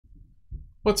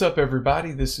What's up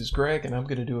everybody, this is Greg and I'm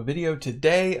going to do a video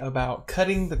today about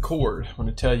cutting the cord. I'm going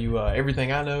to tell you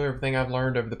everything I know, everything I've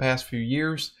learned over the past few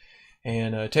years,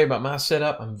 and tell you about my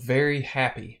setup. I'm very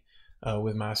happy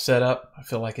with my setup. I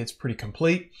feel like it's pretty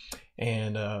complete,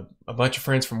 and a bunch of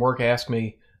friends from work asked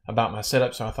me about my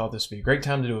setup, so I thought this would be a great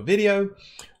time to do a video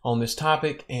on this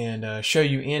topic and show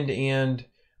you end to end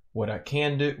what it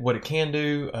can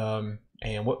do,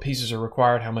 and what pieces are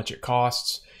required, how much it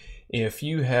costs. If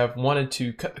you have wanted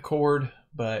to cut the cord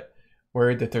but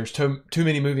worried that there's too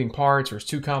many moving parts or it's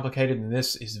too complicated, then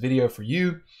this is the video for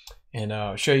you. And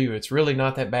I'll show you it's really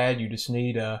not that bad. You just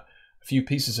need a few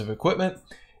pieces of equipment.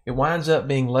 It winds up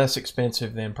being less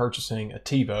expensive than purchasing a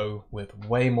TiVo with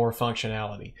way more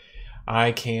functionality.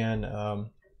 I can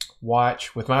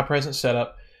watch, with my present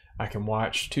setup, I can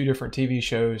watch 2 different TV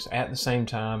shows at the same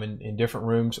time in different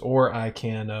rooms, or I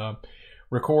can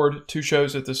record 2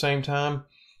 shows at the same time.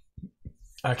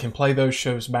 I can play those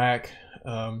shows back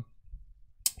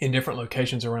in different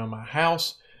locations around my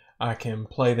house. I can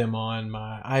play them on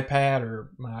my iPad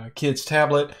or my kid's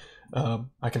tablet.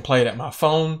 I can play it at my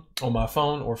phone, on my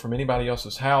phone, or from anybody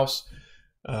else's house.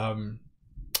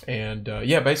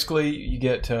 Yeah, basically you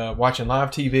get watching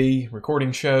live TV,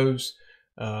 recording shows,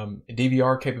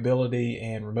 DVR capability,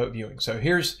 and remote viewing. So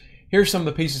here's some of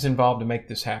the pieces involved to make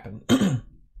this happen.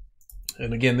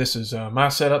 And again, this is my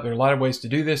setup. There are a lot of ways to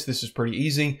do this. This is pretty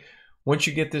easy. Once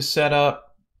you get this set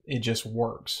up, it just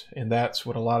works. And that's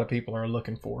what a lot of people are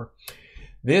looking for.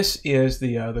 This is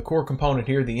the core component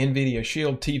here, the Nvidia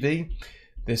SHIELD TV.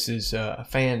 This is a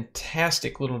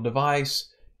fantastic little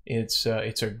device. It's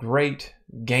a great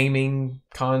gaming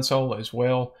console as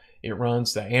well. It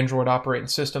runs the Android operating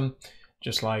system,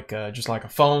 just like a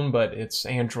phone, but it's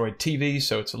Android TV,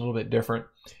 so it's a little bit different.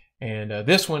 And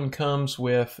this one comes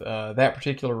with that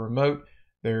particular remote.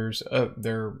 There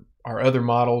are other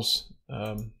models.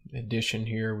 Edition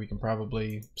here, we can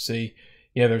probably see.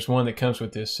 Yeah, there's one that comes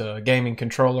with this gaming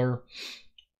controller.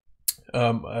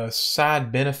 A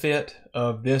side benefit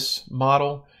of this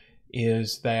model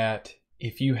is that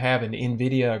if you have an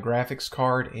Nvidia graphics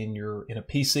card in a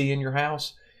PC in your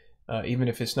house, even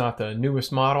if it's not the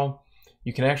newest model,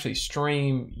 you can actually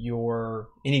stream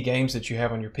any games that you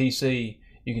have on your PC.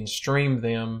 You can stream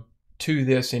them to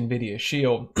this Nvidia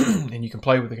SHIELD and you can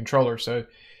play with the controller. So if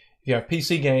you have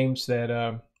PC games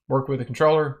that work with a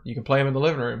controller, you can play them in the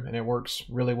living room and it works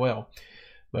really well.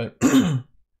 But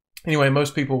anyway,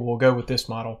 most people will go with this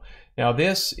model. Now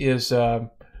this is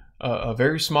a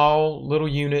very small little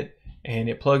unit, and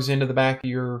it plugs into the back of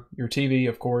your TV,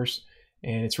 of course,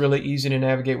 and it's really easy to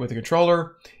navigate with the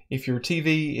controller. If your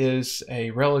TV is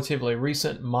a relatively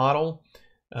recent model,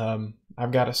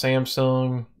 I've got a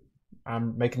Samsung.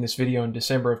 I'm making this video in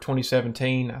December of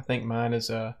 2017. I think mine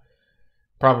is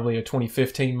probably a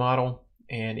 2015 model,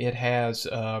 and it has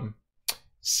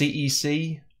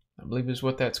CEC, I believe is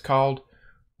what that's called.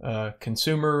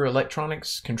 Consumer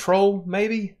Electronics Control,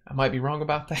 maybe? I might be wrong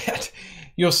about that.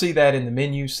 You'll see that in the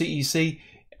menu, CEC.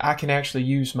 I can actually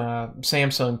use my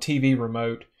Samsung TV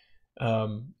remote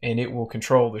and it will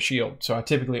control the SHIELD. So I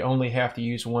typically only have to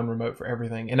use one remote for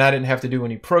everything, and I didn't have to do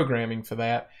any programming for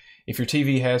that. If your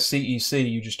TV has CEC,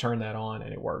 you just turn that on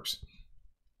and it works.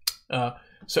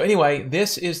 So anyway,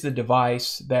 this is the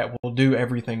device that will do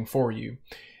everything for you.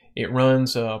 It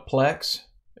runs Plex,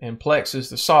 and Plex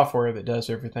is the software that does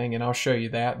everything, and I'll show you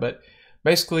that. But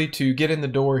basically, to get in the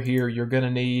door here, you're going to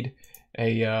need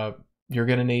a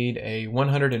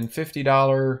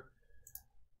 $150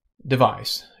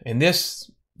 device, and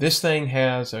this thing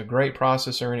has a great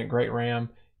processor in it, great RAM.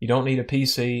 You don't need a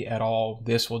PC at all.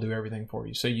 This will do everything for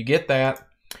you. So you get that,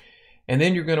 and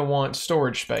then you're going to want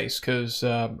storage space, because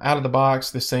out of the box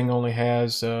this thing only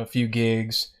has a few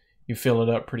gigs. You fill it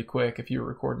up pretty quick if you're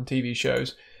recording TV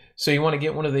shows. So you want to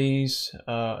get one of these,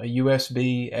 a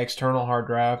USB external hard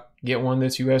drive. Get one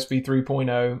that's USB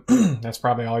 3.0. That's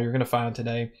probably all you're going to find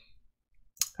today.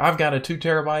 I've got a 2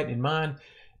 terabyte in mine.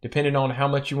 Depending on how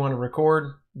much you want to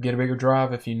record, get a bigger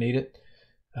drive if you need it.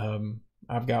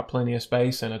 I've got plenty of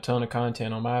space and a ton of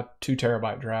content on my 2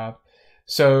 terabyte drive.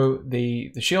 So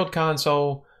the SHIELD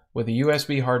console with a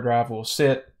USB hard drive will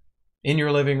sit in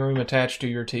your living room attached to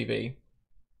your TV.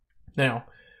 Now,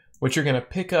 what you're going to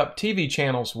pick up TV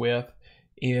channels with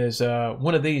is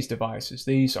one of these devices.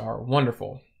 These are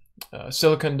wonderful.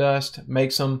 Silicon Dust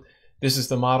makes them. This is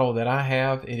the model that I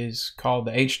have. It is called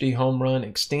the HD Homerun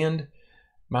Extend.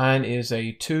 Mine is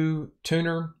a 2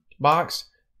 tuner box.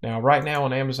 Now, right now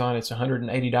on Amazon, it's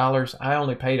 $180. I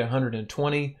only paid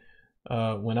 $120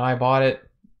 when I bought it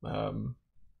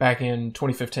back in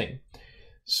 2015.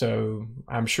 So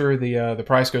I'm sure the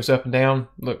price goes up and down.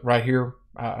 Look right here,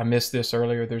 I missed this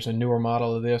earlier. There's a newer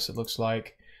model of this. It looks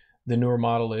like the newer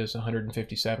model is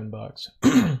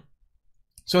 $157.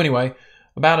 So anyway,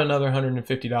 about another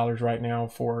 $150 right now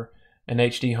for an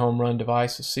HD Homerun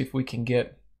device. Let's see if we can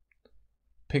get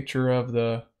a picture of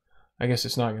the, I guess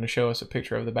it's not going to show us a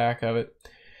picture of the back of it.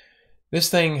 This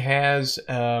thing has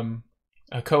a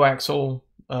coaxial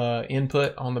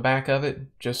input on the back of it,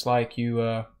 just like you,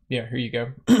 yeah, here you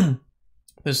go.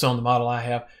 This is on the model I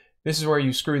have. This is where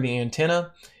you screw the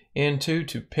antenna into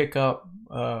to pick up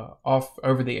off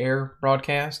over the air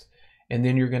broadcast, and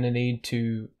then you're going to need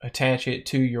to attach it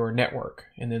to your network,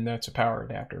 and then that's a power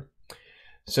adapter.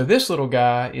 So this little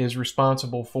guy is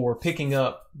responsible for picking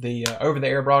up the over the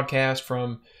air broadcast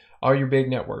from all your big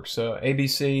networks,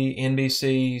 ABC,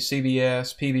 NBC,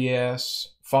 CBS, PBS,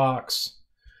 Fox.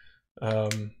 I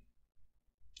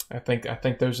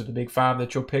think those are the big five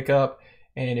that you'll pick up.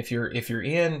 And if you're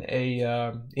in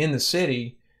a in the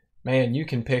city, man, you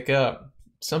can pick up.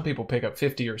 Some people pick up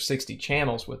 50 or 60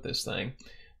 channels with this thing.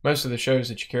 Most of the shows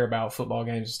that you care about, football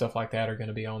games and stuff like that, are going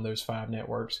to be on those 5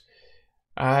 networks.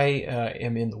 I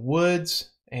am in the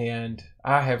woods, and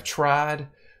I have tried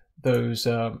those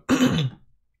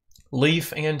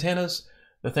leaf antennas,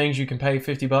 the things you can pay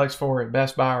 $50 for at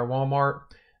Best Buy or Walmart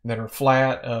that are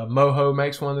flat. Moho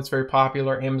makes one that's very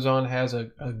popular. Amazon has a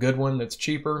good one that's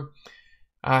cheaper.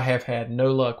 I have had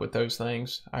no luck with those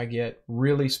things. I get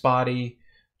really spotty,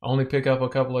 only pick up a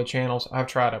couple of channels. I've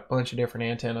tried a bunch of different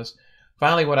antennas.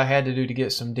 Finally, what I had to do to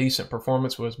get some decent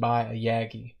performance was buy a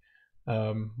Yagi.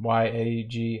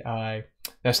 Y-A-G-I.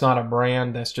 That's not a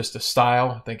brand, that's just a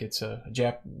style. I think it's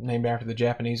named after the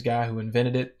Japanese guy who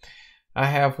invented it. I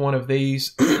have one of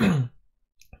these.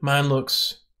 Mine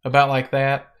looks about like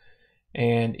that,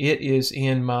 and it is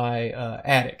in my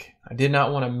attic. I did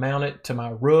not want to mount it to my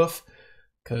roof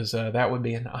because that would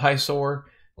be an eyesore.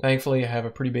 Thankfully, I have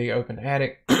a pretty big open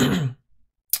attic.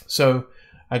 So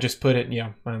I just put it,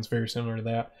 yeah, mine's very similar to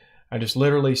that. I just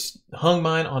literally hung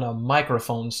mine on a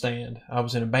microphone stand. I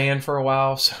was in a band for a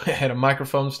while, so I had a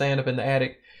microphone stand up in the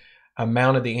attic. I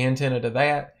mounted the antenna to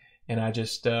that, and I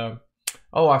just, oh,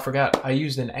 I forgot. I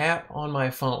used an app on my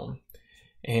phone.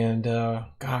 And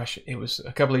gosh, it was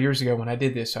a couple of years ago when I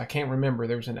did this, so I can't remember.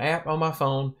 There was an app on my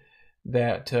phone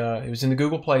that it was in the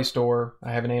Google Play Store.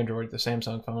 I have an Android, the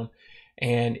Samsung phone,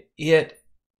 and it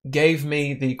gave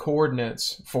me the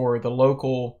coordinates for the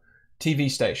local TV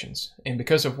stations. And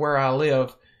because of where I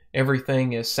live,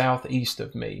 everything is southeast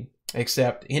of me,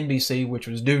 except NBC, which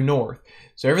was due north.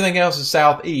 So everything else is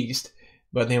southeast,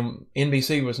 but then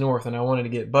NBC was north, and I wanted to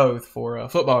get both for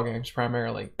football games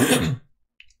primarily.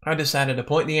 I decided to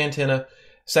point the antenna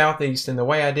southeast, and the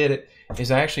way I did it is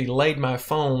I actually laid my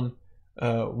phone,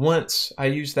 once I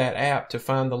used that app to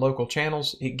find the local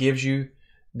channels, it gives you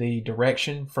the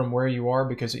direction from where you are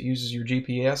because it uses your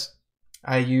GPS.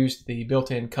 I used the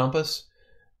built-in compass,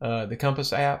 the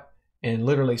compass app, and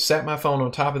literally set my phone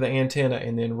on top of the antenna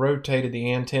and then rotated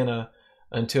the antenna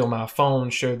until my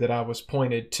phone showed that I was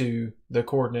pointed to the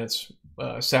coordinates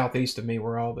southeast of me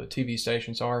where all the TV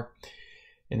stations are.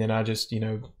 And then I just,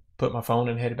 put my phone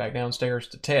and headed back downstairs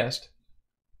to test.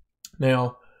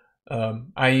 Now,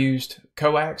 I used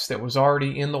coax that was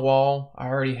already in the wall. I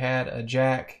already had a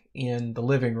jack in the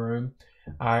living room.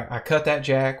 I cut that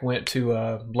jack, went to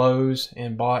Lowe's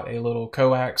and bought a little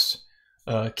coax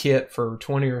kit for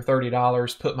 $20 or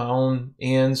 $30, put my own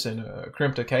ends and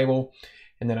crimped a cable,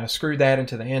 and then I screwed that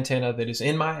into the antenna that is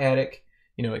in my attic.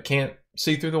 It can't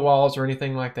see through the walls or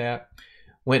anything like that.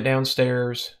 Went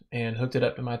downstairs and hooked it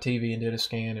up to my TV and did a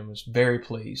scan and was very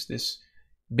pleased. This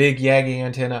big Yagi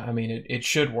antenna, I mean, it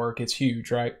should work. It's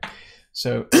huge, right?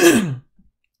 So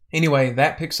anyway,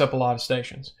 that picks up a lot of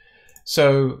stations.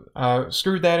 So I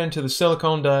screwed that into the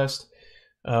silicone dust.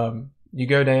 You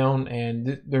go down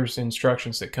and there's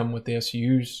instructions that come with this. You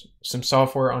use some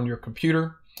software on your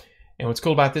computer. And what's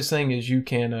cool about this thing is you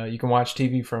can watch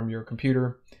TV from your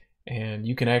computer, and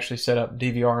you can actually set up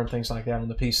DVR and things like that on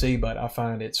the PC, but I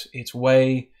find it's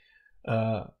way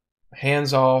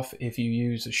hands-off if you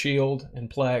use a Shield and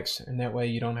Plex, and that way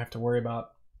you don't have to worry about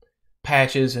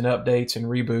patches and updates and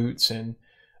reboots and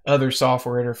other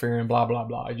software interfering, blah, blah,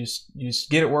 blah. You just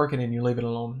get it working and you leave it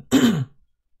alone.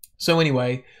 So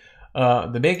anyway,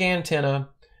 the big antenna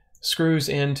screws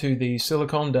into the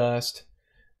silicone dust,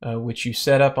 which you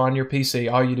set up on your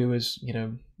PC. All you do is,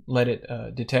 let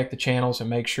it detect the channels and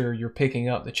make sure you're picking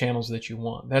up the channels that you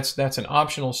want. That's an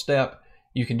optional step.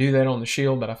 You can do that on the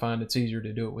Shield, but I find it's easier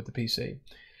to do it with the PC.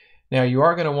 Now, you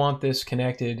are going to want this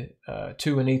connected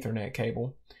to an Ethernet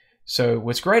cable. So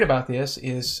what's great about this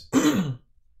is the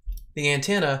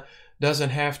antenna doesn't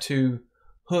have to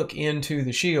hook into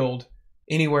the Shield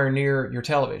anywhere near your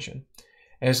television.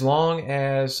 As long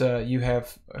as you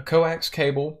have a coax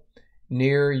cable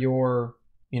near your,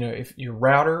 if your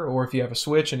router, or if you have a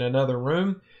switch in another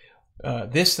room,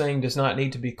 this thing does not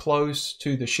need to be close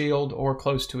to the Shield or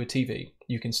close to a TV.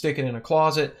 You can stick it in a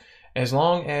closet. As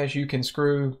long as you can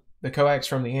screw the coax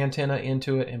from the antenna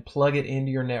into it and plug it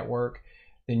into your network,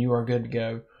 then you are good to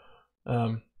go.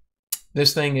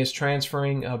 This thing is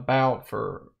transferring about,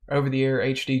 for over-the-air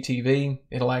HD TV,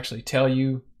 it'll actually tell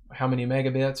you how many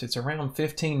megabits. It's around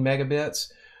 15 megabits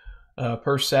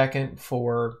per second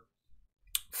for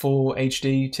full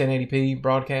HD 1080p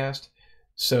broadcast.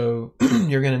 So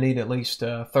you're going to need at least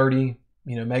 30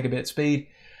 megabit speed.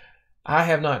 I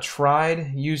have not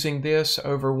tried using this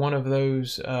over one of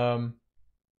those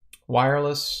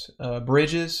wireless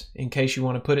bridges in case you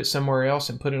want to put it somewhere else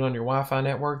and put it on your Wi-Fi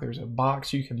network. There's a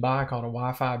box you can buy called a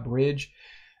Wi-Fi bridge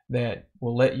that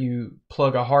will let you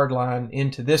plug a hard line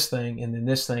into this thing, and then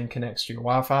this thing connects to your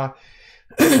Wi-Fi.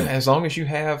 As long as you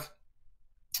have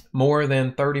more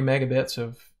than 30 megabits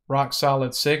of rock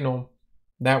solid signal,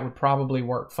 that would probably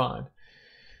work fine.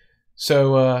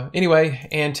 So anyway,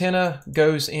 antenna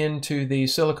goes into the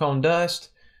silicone dust,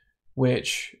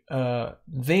 which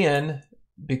then,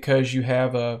 because you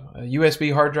have a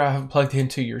USB hard drive plugged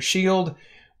into your Shield,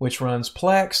 which runs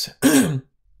Plex,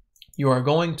 you are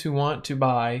going to want to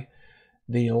buy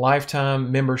the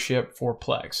lifetime membership for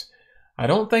Plex. I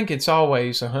don't think it's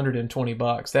always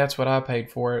 $120. That's what I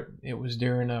paid for it. It was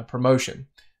during a promotion.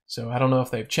 So I don't know if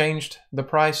they've changed the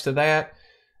price to that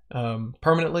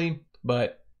permanently,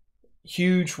 but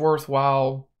huge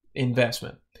worthwhile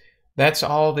investment. That's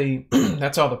all the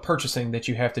that's all the purchasing that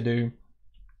you have to do,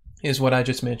 is what I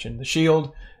just mentioned: the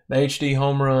Shield, the HD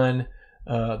Homerun,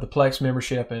 the Plex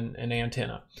membership, and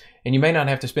antenna. And you may not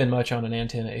have to spend much on an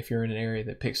antenna if you're in an area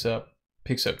that picks up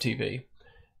TV.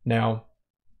 Now,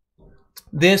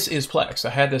 this is Plex.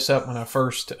 I had this up when I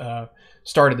first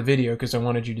started the video because I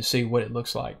wanted you to see what it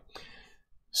looks like.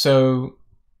 So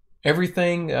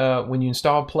everything, when you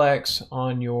install Plex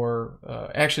on your,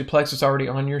 actually Plex is already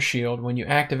on your Shield. When you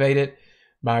activate it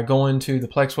by going to the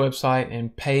Plex website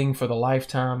and paying for the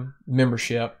lifetime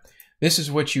membership, this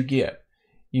is what you get.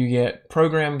 You get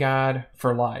program guide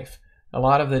for life. A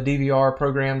lot of the DVR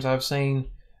programs I've seen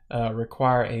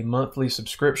require a monthly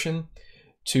subscription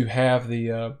to have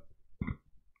the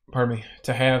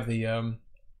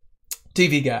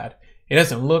TV guide. It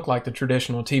doesn't look like the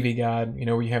traditional TV guide,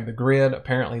 where you have the grid.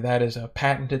 Apparently that is a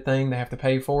patented thing they have to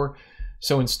pay for.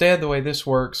 So instead, the way this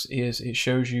works is it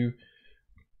shows you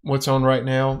what's on right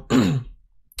now.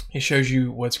 It shows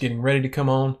you what's getting ready to come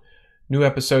on, new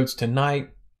episodes tonight.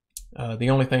 The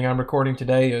only thing I'm recording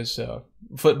today is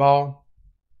football.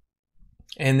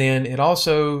 And then it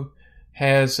also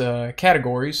has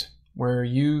categories where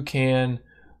you can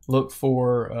look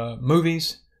for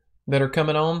movies that are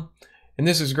coming on. And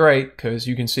this is great because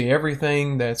you can see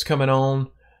everything that's coming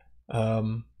on.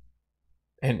 And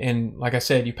like I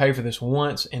said, you pay for this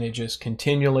once and it just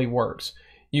continually works.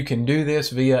 You can do this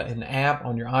via an app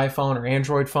on your iPhone or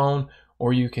Android phone,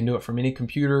 or you can do it from any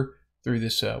computer through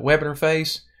this web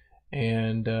interface.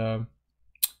 And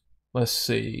let's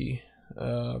see,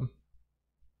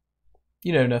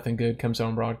 nothing good comes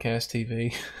on broadcast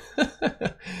TV.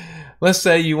 Let's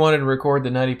say you wanted to record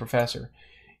the Nutty Professor.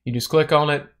 You just click on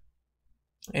it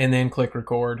and then click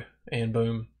record, and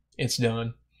boom, it's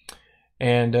done.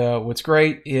 And what's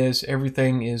great is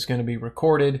everything is going to be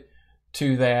recorded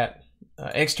to that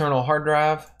external hard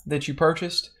drive that you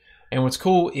purchased. And what's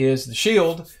cool is the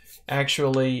Shield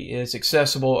actually is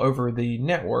accessible over the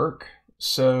network.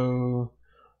 So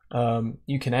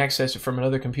you can access it from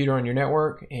another computer on your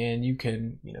network, and you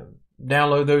can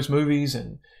download those movies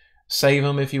and save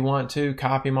them if you want to,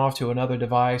 copy them off to another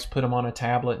device, put them on a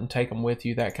tablet and take them with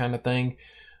you, that kind of thing.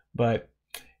 But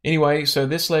anyway, so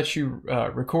this lets you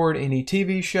record any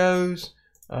TV shows,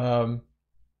 and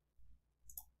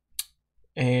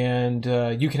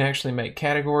you can actually make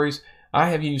categories. I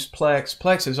have used Plex.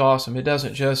 Plex is awesome. It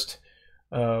doesn't just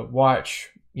let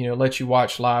you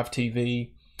watch live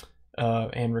TV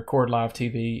and record live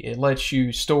TV. It lets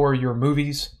you store your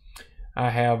movies. I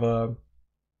have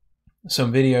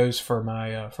some videos for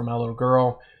my little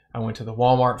girl. I went to the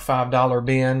Walmart $5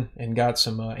 bin and got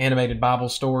some animated Bible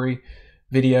story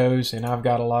videos, and I've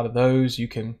got a lot of those. You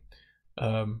can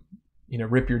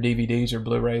rip your DVDs or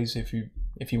Blu-rays if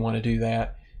you want to do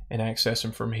that and access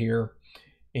them from here.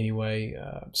 Anyway,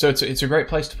 so it's a great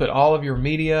place to put all of your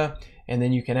media, and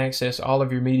then you can access all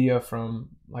of your media from,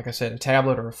 like I said, a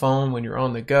tablet or a phone when you're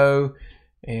on the go.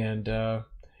 And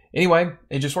anyway,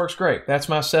 it just works great. That's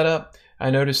my setup. I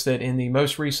noticed that in the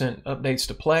most recent updates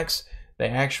to Plex, they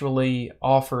actually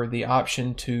offer the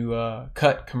option to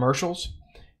cut commercials.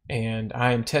 And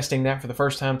I am testing that for the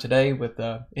first time today with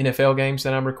the NFL games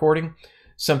that I'm recording.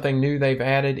 Something new they've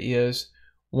added is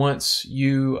once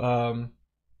you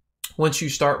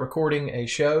start recording a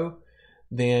show,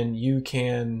 then you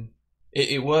can,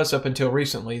 it was up until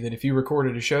recently that if you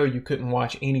recorded a show, you couldn't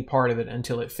watch any part of it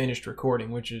until it finished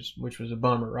recording, which was a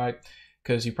bummer, right?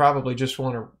 Because you probably just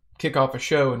want to kick off a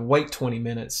show and wait 20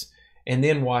 minutes and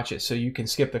then watch it so you can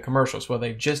skip the commercials. Well,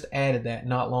 they just added that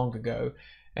not long ago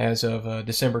as of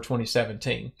December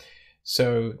 2017.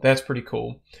 So that's pretty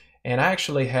cool. And I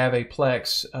actually have a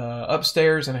Plex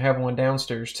upstairs, and I have one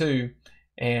downstairs too.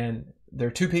 And there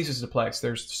are two pieces of Plex.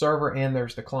 There's the server and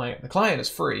there's the client. The client is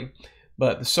free,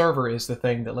 but the server is the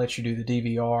thing that lets you do the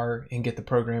DVR and get the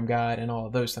program guide and all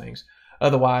of those things.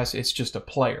 Otherwise, it's just a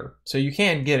player. So you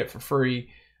can get it for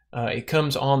free. It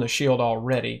comes on the Shield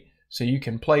already, so you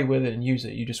can play with it and use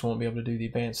it. You just won't be able to do the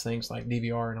advanced things like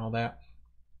DVR and all that.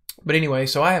 But anyway,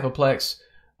 so I have a Plex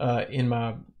in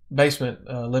my basement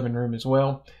living room as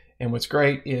well. And what's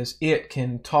great is it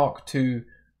can talk to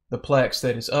the Plex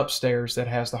that is upstairs that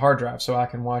has the hard drive, so I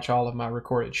can watch all of my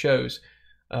recorded shows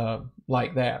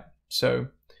like that. So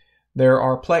there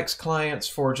are Plex clients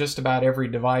for just about every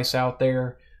device out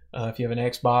there. If you have an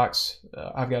Xbox,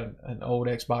 I've got an old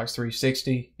Xbox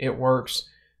 360. It works.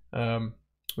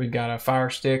 We've got a Fire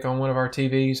Stick on one of our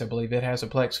TVs. I believe it has a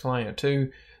Plex client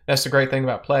too. That's the great thing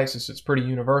about Plex is it's pretty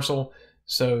universal,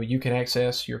 so you can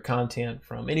access your content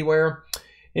from anywhere.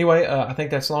 Anyway, I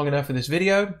think that's long enough for this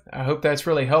video. I hope that's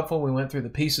really helpful. We went through the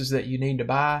pieces that you need to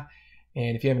buy.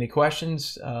 And if you have any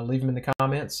questions, leave them in the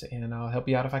comments, and I'll help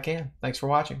you out if I can. Thanks for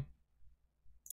watching.